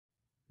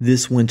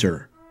This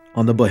winter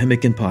on the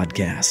Bohemican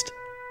Podcast.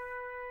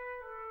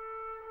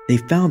 They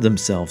found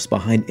themselves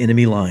behind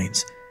enemy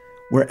lines,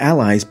 where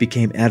allies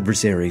became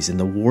adversaries in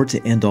the war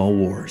to end all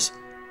wars.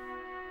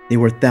 They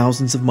were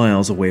thousands of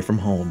miles away from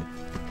home,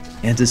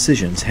 and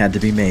decisions had to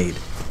be made.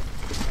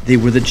 They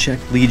were the Czech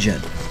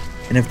Legion,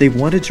 and if they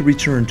wanted to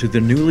return to the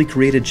newly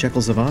created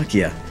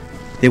Czechoslovakia,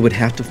 they would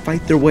have to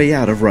fight their way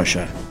out of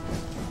Russia.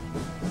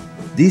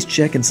 These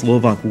Czech and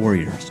Slovak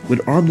warriors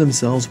would arm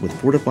themselves with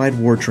fortified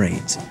war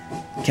trains,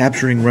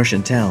 capturing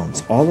Russian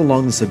towns all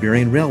along the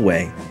Siberian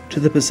Railway to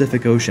the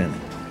Pacific Ocean.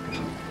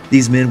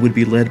 These men would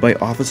be led by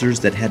officers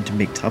that had to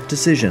make tough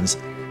decisions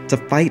to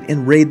fight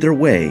and raid their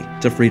way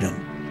to freedom.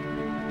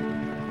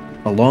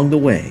 Along the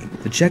way,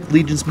 the Czech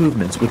Legion's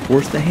movements would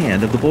force the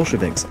hand of the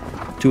Bolsheviks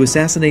to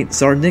assassinate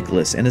Tsar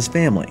Nicholas and his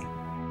family,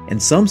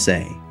 and some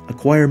say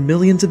acquire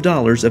millions of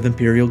dollars of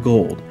imperial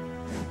gold.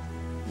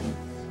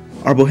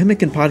 Our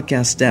Bohemican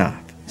Podcast staff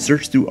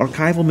searched through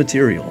archival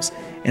materials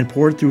and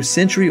poured through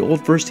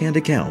century-old first-hand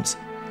accounts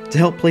to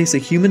help place a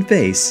human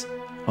face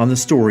on the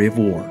story of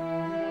war.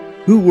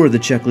 Who were the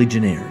Czech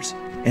Legionnaires,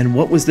 and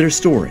what was their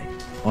story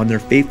on their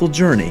fateful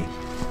journey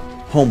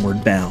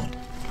homeward bound?